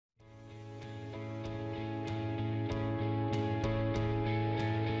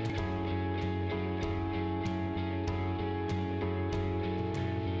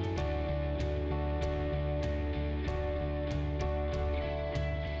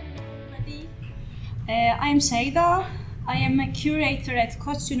I'm Şeyda. I am a curator at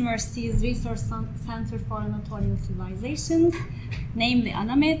Koç University's Resource Center for Anatolian Civilizations, namely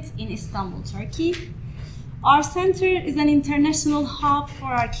Anamet, in Istanbul, Turkey. Our center is an international hub for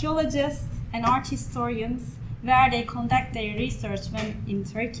archaeologists and art historians where they conduct their research when in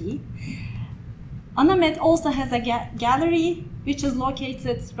Turkey. Anamet also has a gallery which is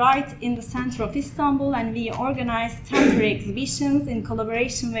located right in the center of Istanbul, and we organize temporary exhibitions in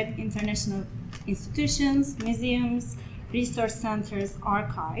collaboration with international institutions, museums, research centers,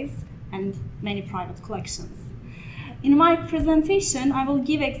 archives, and many private collections. In my presentation, I will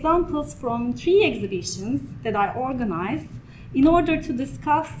give examples from 3 exhibitions that I organized in order to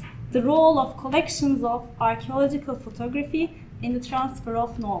discuss the role of collections of archaeological photography in the transfer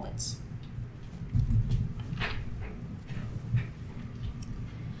of knowledge.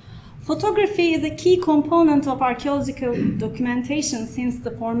 Photography is a key component of archaeological documentation since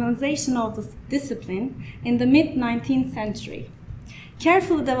the formalization of the discipline in the mid-19th century.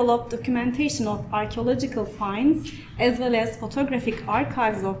 Carefully developed documentation of archaeological finds, as well as photographic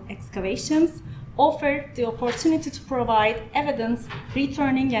archives of excavations, offer the opportunity to provide evidence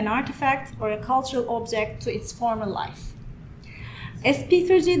returning an artifact or a cultural object to its former life. As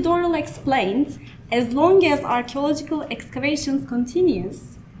Peter G. Dorrell explained, as long as archaeological excavations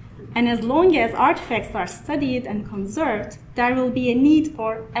continues, and as long as artifacts are studied and conserved, there will be a need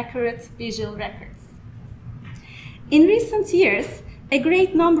for accurate visual records. In recent years, a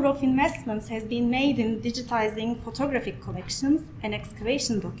great number of investments has been made in digitizing photographic collections and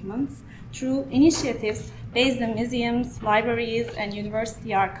excavation documents through initiatives based in museums, libraries, and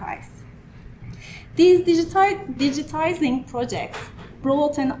university archives. These digitizing projects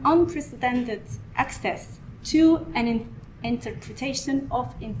brought an unprecedented access to an interpretation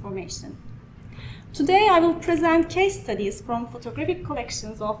of information. Today I will present case studies from photographic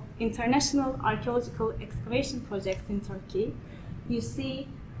collections of international archaeological excavation projects in Turkey. You see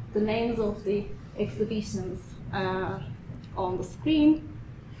the names of the exhibitions on the screen,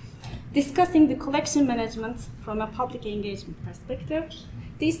 discussing the collection management from a public engagement perspective.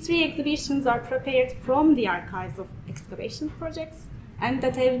 These 3 exhibitions are prepared from the archives of excavation projects and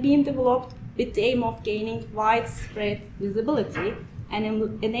that have been developed with the aim of gaining widespread visibility and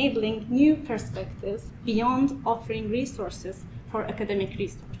enabling new perspectives beyond offering resources for academic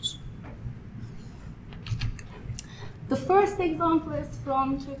research. The first example is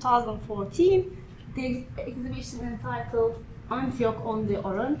from 2014, the exhibition entitled Antioch on the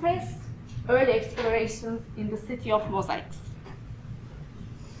Orontes, Early Explorations in the City of Mosaics.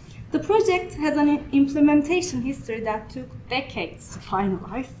 The project has an implementation history that took decades to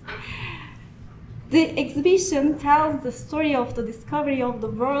finalize. The exhibition tells the story of the discovery of the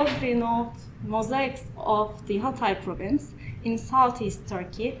world-renowned mosaics of the Hatay province in southeast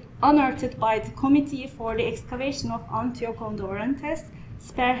Turkey, unearthed by the Committee for the Excavation of Antioch on the Orontes,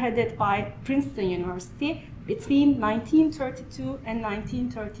 spearheaded by Princeton University between 1932 and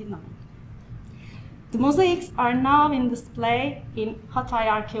 1939. The mosaics are now in display in Hatay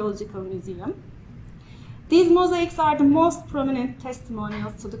Archaeological Museum. These mosaics are the most prominent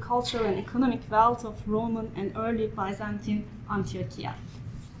testimonials to the cultural and economic wealth of Roman and early Byzantine Antiochia.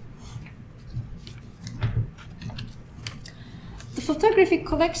 The photographic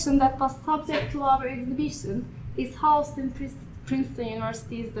collection that was subject to our exhibition is housed in Princeton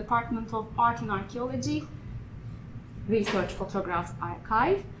University's Department of Art and Archaeology Research Photographs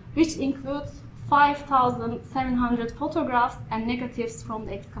Archive, which includes 5,700 photographs and negatives from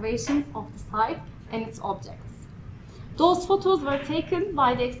the excavations of the site and its objects. Those photos were taken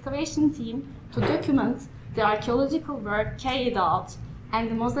by the excavation team to document the archaeological work carried out and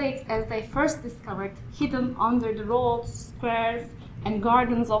the mosaics as they first discovered hidden under the roads, squares, and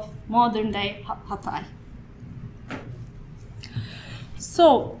gardens of modern-day Hatay.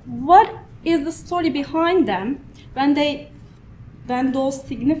 So, what is the story behind them when those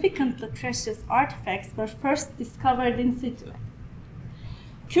significantly precious artifacts were first discovered in situ?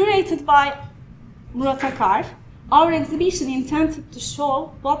 Curated by Murat Akar, our exhibition intended to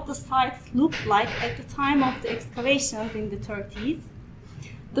show what the sites looked like at the time of the excavations in the 30s.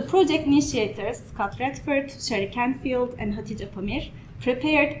 The project initiators, Scott Redford, Sherry Canfield, and Hatice Pamir,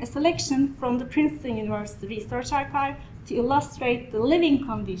 prepared a selection from the Princeton University Research Archive to illustrate the living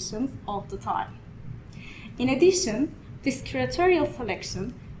conditions of the time. In addition, this curatorial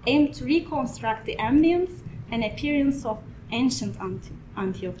selection aimed to reconstruct the ambience and appearance of ancient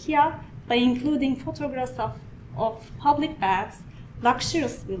Antiochia by including photographs of public baths,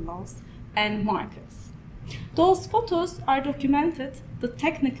 luxurious villas, and markets. Those photos are documented the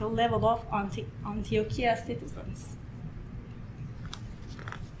technical level of Antiochia citizens.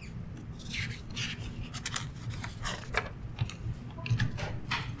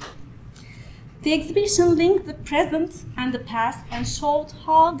 The exhibition linked the present and the past and showed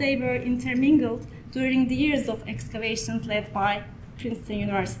how they were intermingled during the years of excavations led by Princeton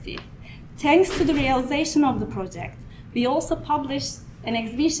University. Thanks to the realization of the project, we also published an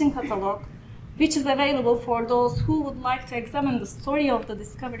exhibition catalog which is available for those who would like to examine the story of the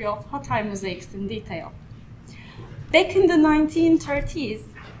discovery of Hatay mosaics in detail. Back in the 1930s,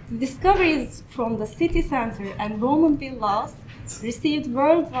 the discoveries from the city center and Roman villas received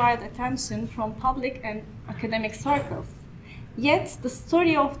worldwide attention from public and academic circles. Yet, the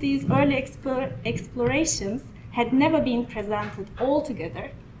story of these early explorations had never been presented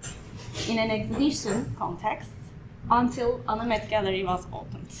altogether in an exhibition context until Anamet Gallery was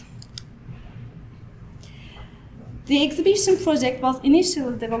opened. The exhibition project was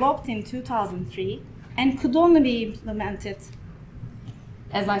initially developed in 2003 and could only be implemented,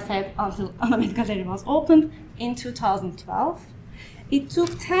 as I said, until Anamet Gallery was opened in 2012. It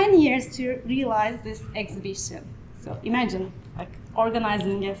took 10 years to realize this exhibition. So imagine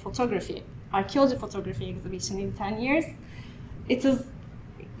organizing a archaeology photography exhibition in 10 years.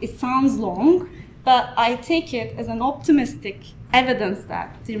 It sounds long, but I take it as an optimistic evidence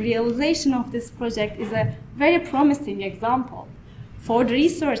that the realization of this project is a very promising example for the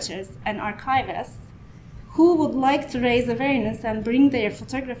researchers and archivists who would like to raise awareness and bring their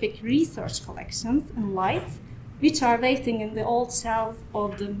photographic research collections in light, which are waiting in the old shelves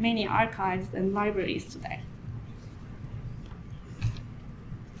of the many archives and libraries today.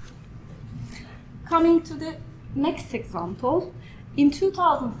 Coming to the next example, in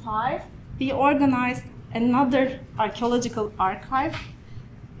 2005, we organized another archaeological archive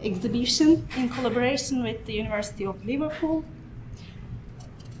exhibition in collaboration with the University of Liverpool.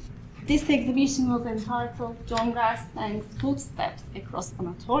 This exhibition was entitled John Garstang's Footsteps Across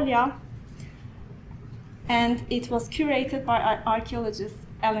Anatolia, and it was curated by archaeologist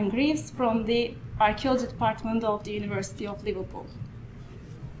Alan Greaves from the Archaeology Department of the University of Liverpool.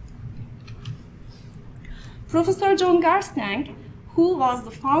 Professor John Garstang, who was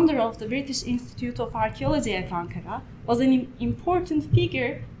the founder of the British Institute of Archaeology at Ankara, was an important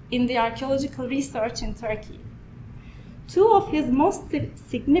figure in the archaeological research in Turkey. Two of his most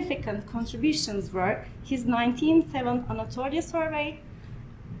significant contributions were his 1907 Anatolia survey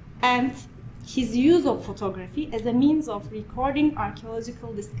and his use of photography as a means of recording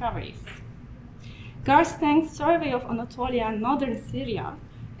archaeological discoveries. Garstang's survey of Anatolia and northern Syria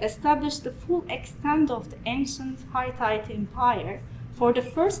established the full extent of the ancient Hittite Empire for the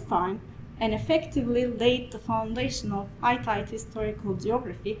first time and effectively laid the foundation of Hittite historical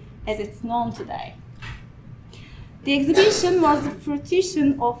geography as it's known today. The exhibition was the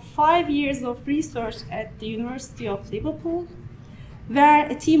fruition of 5 years of research at the University of Liverpool, where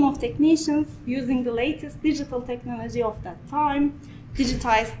a team of technicians using the latest digital technology of that time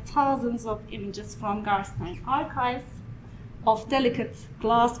digitized thousands of images from Garstang archives of delicate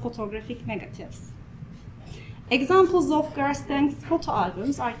glass photographic negatives. Examples of Garstang's photo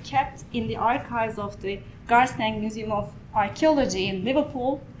albums are kept in the archives of the Garstang Museum of Archaeology in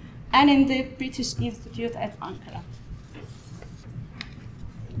Liverpool and in the British Institute at Ankara.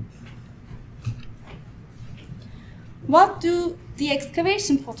 What do the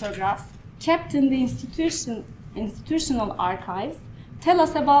excavation photographs kept in the institutional archives tell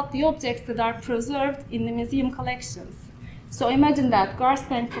us about the objects that are preserved in the museum collections? So imagine that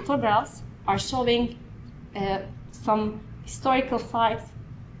Garstang photographs are showing some historical sites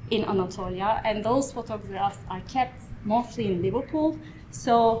in Anatolia, and those photographs are kept mostly in Liverpool.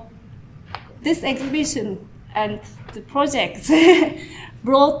 So this exhibition and the project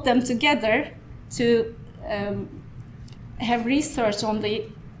brought them together to have research on the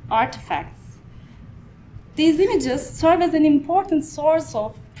artifacts. These images serve as an important source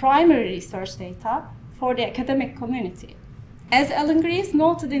of primary research data for the academic community. As Alan Greaves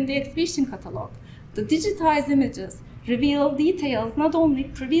noted in the exhibition catalog, the digitized images reveal details not only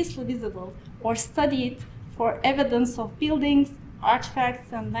previously visible or studied for evidence of buildings,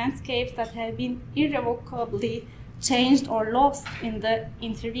 artifacts, and landscapes that have been irrevocably changed or lost in the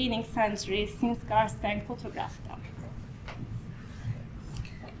intervening centuries since Garstang photographed them.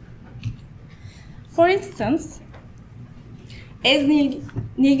 For instance, as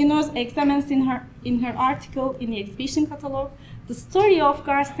Nilgünöz examines in her article in the exhibition catalog, the story of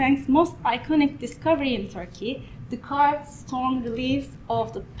Garstang's most iconic discovery in Turkey, the carved stone reliefs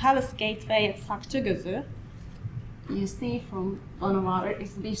of the palace gateway at Sakçagözü, you see from one of our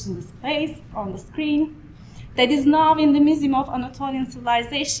exhibition displays on the screen, that is now in the Museum of Anatolian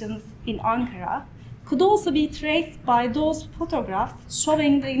Civilizations in Ankara, could also be traced by those photographs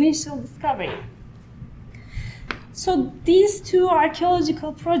showing the initial discovery. So these two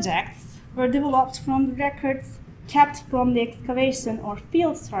archaeological projects were developed from the records kept from the excavation or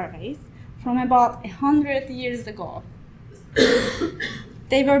field surveys from about 100 years ago.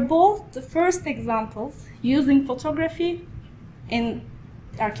 They were both the first examples using photography in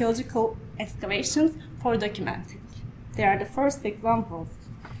archaeological excavations for documenting. They are the first examples.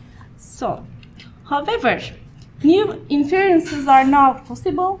 So, however, new inferences are now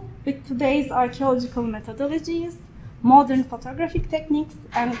possible with today's archaeological methodologies, modern photographic techniques,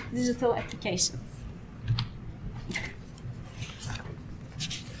 and digital applications.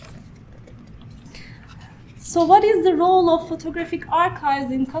 So what is the role of photographic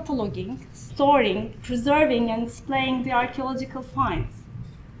archives in cataloging, storing, preserving, and displaying the archaeological finds?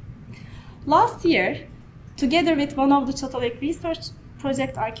 Last year, together with one of the catalogued research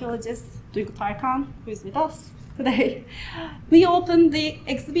project archaeologists, Duygu Tarkan, who is with us today, we opened the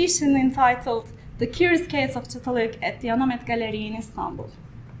exhibition entitled The Curious Case of Catalog at the Anamet Gallery in Istanbul.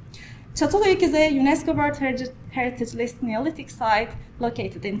 Catalog is a UNESCO World Heritage List Neolithic site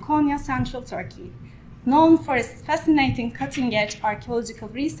located in Konya, central Turkey. Known for its fascinating cutting-edge archaeological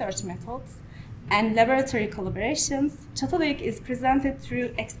research methods and laboratory collaborations, Catalog is presented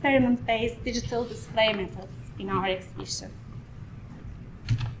through experiment-based digital display methods in our exhibition.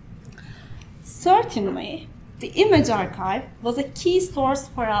 Certainly, the image archive was a key source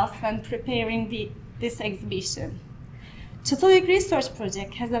for us when preparing this exhibition. Catalog Research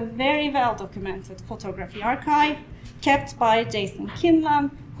Project has a very well-documented photography archive kept by Jason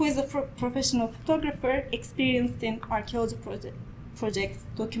Kinlan, who is a professional photographer experienced in archaeological projects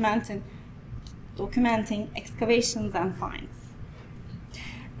documenting excavations and finds.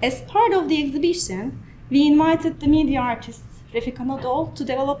 As part of the exhibition, we invited the media artist Refik Anadol to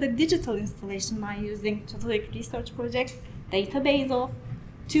develop a digital installation by using Catalog Research Project's database of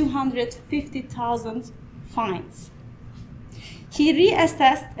 250,000 finds. He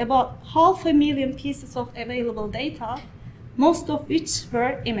reassessed about 500,000 pieces of available data, most of which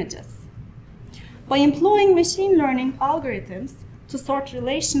were images. By employing machine learning algorithms to sort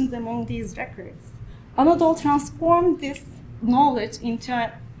relations among these records, Anadol transformed this knowledge into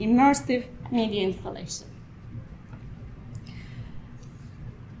an immersive media installation.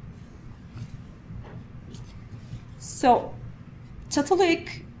 So, Catalog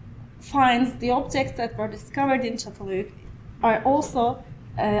finds, the objects that were discovered in Catalog, are also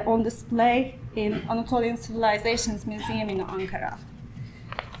on display in Anatolian Civilizations Museum in Ankara.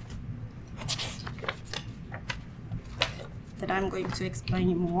 That I'm going to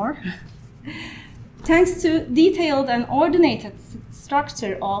explain more. Thanks to detailed and ordinated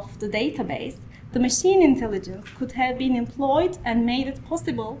structure of the database, the machine intelligence could have been employed and made it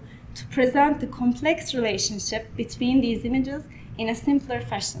possible to present the complex relationship between these images in a simpler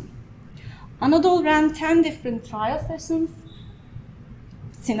fashion. Anadol ran 10 different trial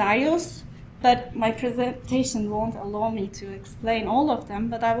scenarios, but my presentation won't allow me to explain all of them,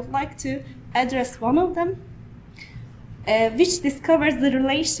 but I would like to address one of them, which discovers the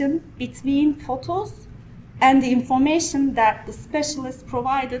relation between photos and the information that the specialist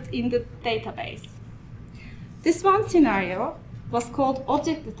provided in the database. This one scenario was called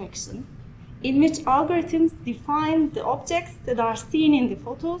object detection, in which algorithms define the objects that are seen in the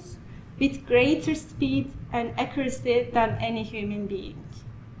photos with greater speed and accuracy than any human being.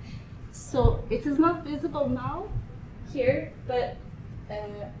 So it is not visible now here, but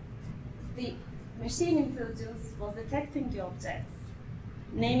the machine intelligence was detecting the objects,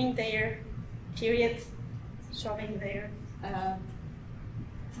 naming their period, showing their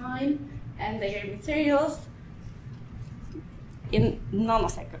time and their materials in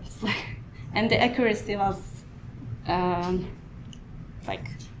nanoseconds. And the accuracy was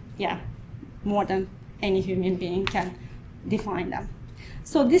more than any human being can define them.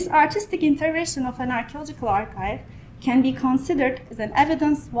 So this artistic intervention of an archaeological archive can be considered as an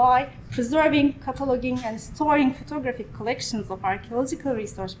evidence why preserving, cataloging, and storing photographic collections of archaeological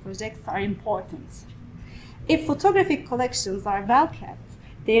research projects are important. If photographic collections are well kept,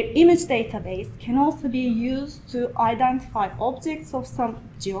 their image database can also be used to identify objects of some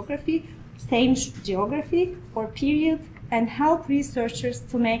geography, same geography or period, and help researchers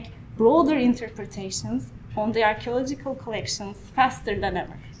to make broader interpretations on the archaeological collections faster than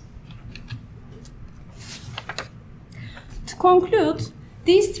ever. To conclude,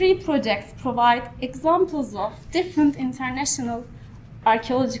 these three projects provide examples of different international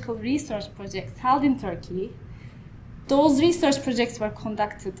archaeological research projects held in Turkey. Those research projects were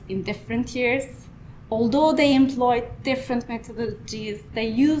conducted in different years. Although they employed different methodologies, they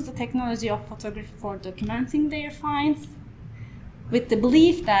used the technology of photography for documenting their finds, with the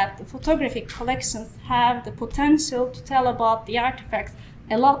belief that the photographic collections have the potential to tell about the artifacts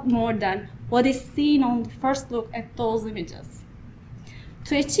a lot more than what is seen on the first look at those images.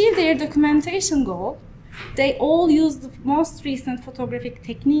 To achieve their documentation goal, they all use the most recent photographic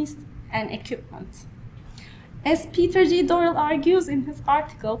techniques and equipment. As Peter G. Doyle argues in his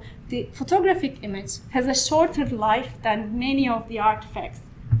article, the photographic image has a shorter life than many of the artifacts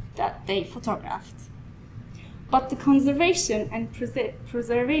that they photographed. But the conservation and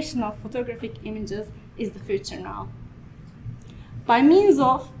preservation of photographic images is the future now. By means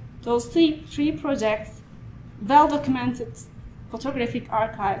of those three projects, well-documented photographic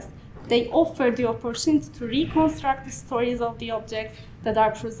archives, they offer the opportunity to reconstruct the stories of the objects that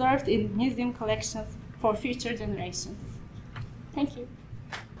are preserved in museum collections for future generations. Thank you.